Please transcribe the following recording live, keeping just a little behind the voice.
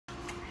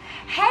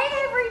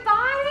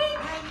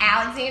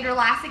Alexandra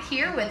Lassick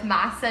here with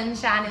My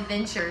Sunshine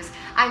Adventures.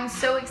 I'm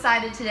so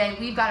excited today.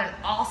 We've got an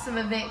awesome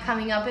event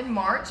coming up in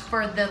March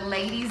for the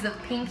Ladies of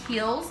Pink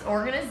Heels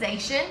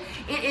organization.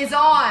 It is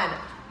on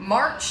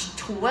March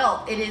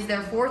 12th. It is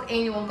their 4th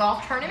annual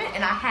golf tournament,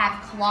 and I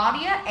have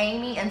Claudia,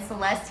 Amy, and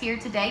Celeste here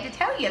today to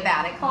tell you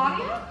about it.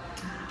 Claudia?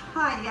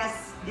 Hi,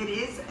 yes, it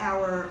is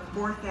our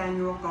 4th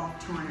annual golf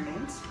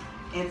tournament.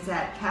 It's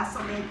at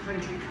Castle Bay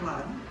Country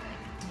Club.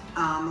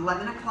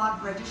 11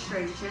 o'clock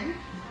registration.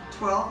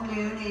 12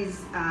 noon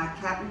is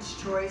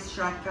Captain's Choice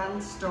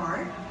Shotgun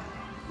start.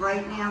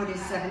 Right now it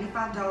is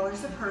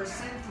 $75 a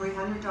person,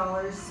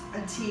 $300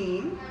 a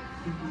team.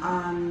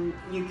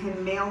 You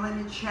can mail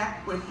in a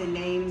check with the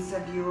names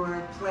of your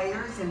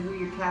players and who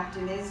your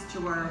captain is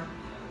to our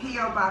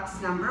P.O. Box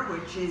number,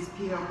 which is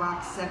P.O.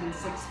 Box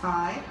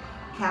 765,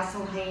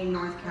 Castle Hayne,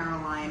 North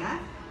Carolina,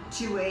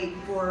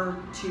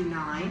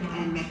 28429,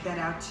 and make that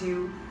out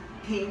to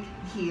Pink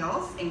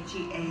Heels,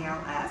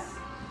 H-E-A-L-S.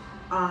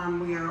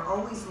 We are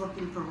always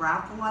looking for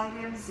raffle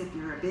items if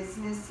you're a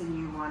business and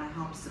you want to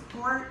help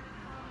support.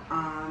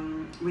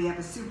 We have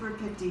a Super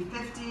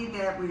 50-50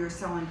 that we are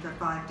selling for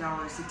 $5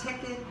 a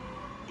ticket,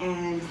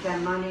 and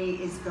that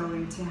money is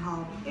going to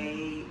help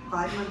a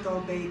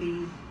 5-month-old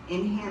baby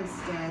in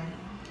Hampstead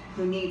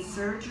who needs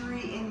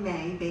surgery in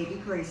May, baby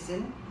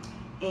Grayson,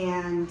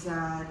 and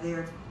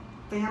their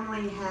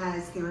family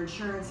has, their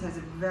insurance has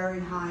a very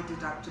high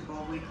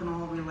deductible. We can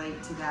all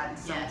relate to that in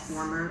some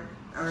form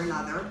or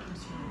another.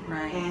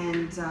 Right.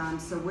 And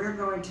so we're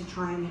going to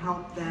try and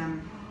help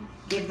them,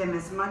 give them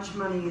as much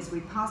money as we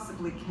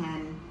possibly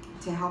can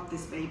to help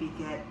this baby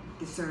get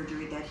the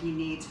surgery that he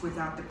needs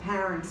without the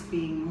parents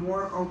being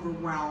more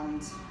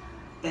overwhelmed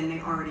than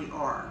they already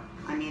are.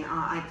 I mean,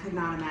 I could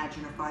not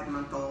imagine a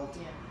 5-month-old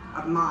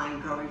of mine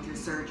going through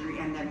surgery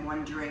and then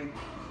wondering,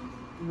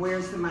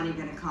 where's the money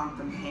going to come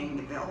from paying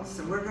the bills?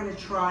 So we're going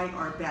to try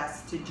our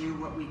best to do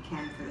what we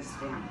can for this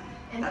family.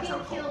 And That's Pink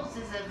our goal. Heels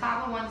is a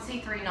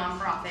 501c3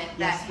 nonprofit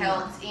that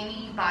helps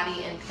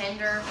anybody in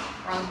Pender,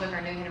 Brunswick,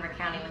 or New Hanover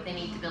County with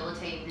any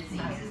debilitating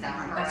disease. Is that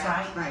correct? That's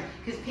right. Right.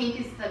 Because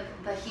pink is the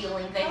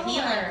healing color.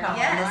 color.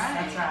 Yes.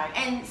 That's right.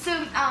 And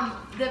so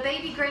the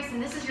baby Grayson,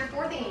 this is your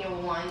 4th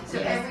annual one. So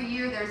every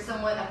year there's a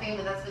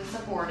family that's been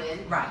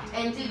supported. Right.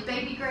 And did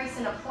baby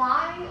Grayson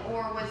apply,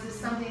 or was this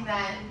something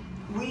that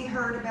We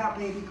heard about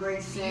baby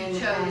Grayson, you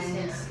chose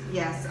and him?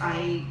 yes,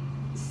 I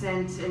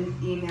sent an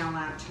email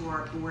out to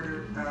our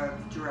board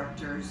of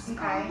directors,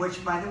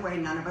 which, by the way,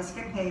 none of us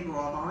get paid. We're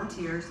all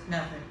volunteers.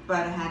 Nothing.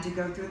 But I had to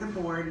go through the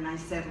board, and I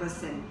said,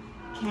 listen,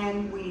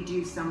 can we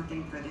do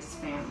something for this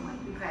family?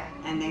 Okay.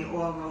 And they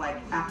all were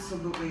like,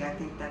 absolutely, I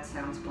think that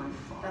sounds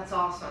wonderful. That's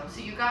awesome. So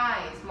you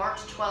guys,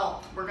 March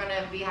 12th, they're going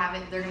to be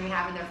having their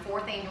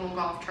 4th annual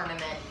golf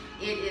tournament.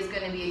 It is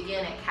going to be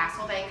again at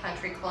Castle Bay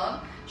Country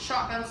Club.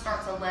 Shotgun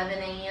starts 11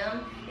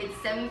 a.m. It's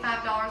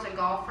 $75 a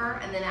golfer,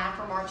 and then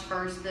after March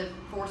 1st, the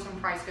foursome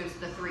price goes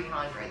to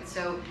 $300.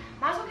 So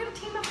might as well get a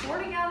team of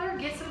 4 together,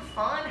 get some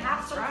fun,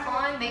 have some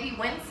fun, maybe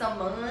win some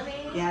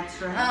money. Yeah,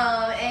 that's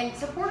right. And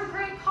support a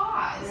great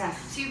cause. Yes.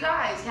 So you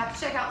guys, you have to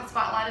check out the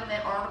Spotlight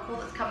event article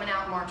that's coming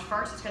out March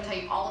 1st. It's going to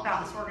tell you all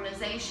about this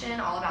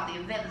organization, all about the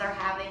event that they're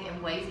having, and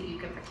ways that you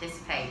can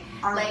participate.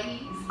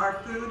 Ladies?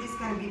 Our food is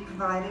going to be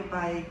provided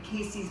by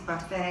Casey's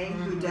Buffet,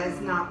 who does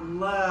not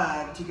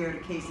love to go to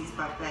Casey's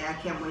Buffet. I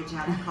can't wait to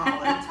have to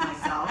call it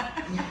myself.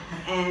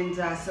 And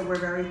so we're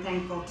very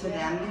thankful to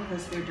them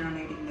because they're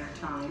donating their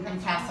time.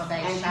 And Castle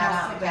Bay, And shout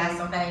out to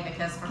Castle Castle Bay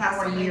because for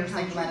Castle 4 Bay years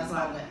they've Country let us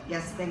Club. hold it.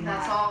 Yes, they have.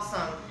 That's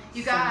awesome.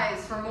 You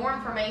guys, for more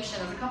information,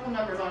 there's a couple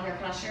numbers on here.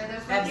 Can I share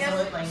those with you?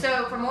 Absolutely.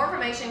 So for more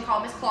information,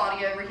 call Miss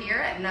Claudia over here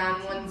at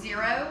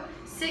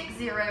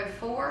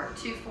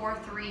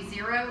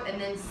 910-604-2430. And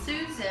then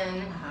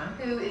Susan,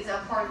 who is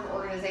a part of the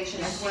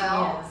organization as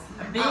well. Yes,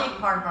 a big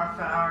part of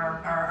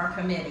our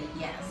committee,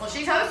 yes. Well,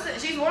 she's hosting.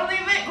 She's one of the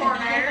event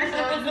coordinators. So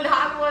it's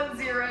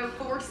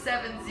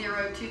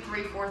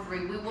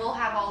 910-470-2343. We will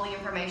have all the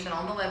information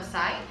on the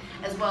website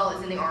as well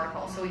as in the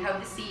article. So we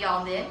hope to see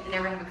y'all then, and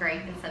everyone have a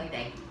great and sunny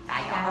day. Bye,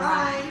 y'all. Bye.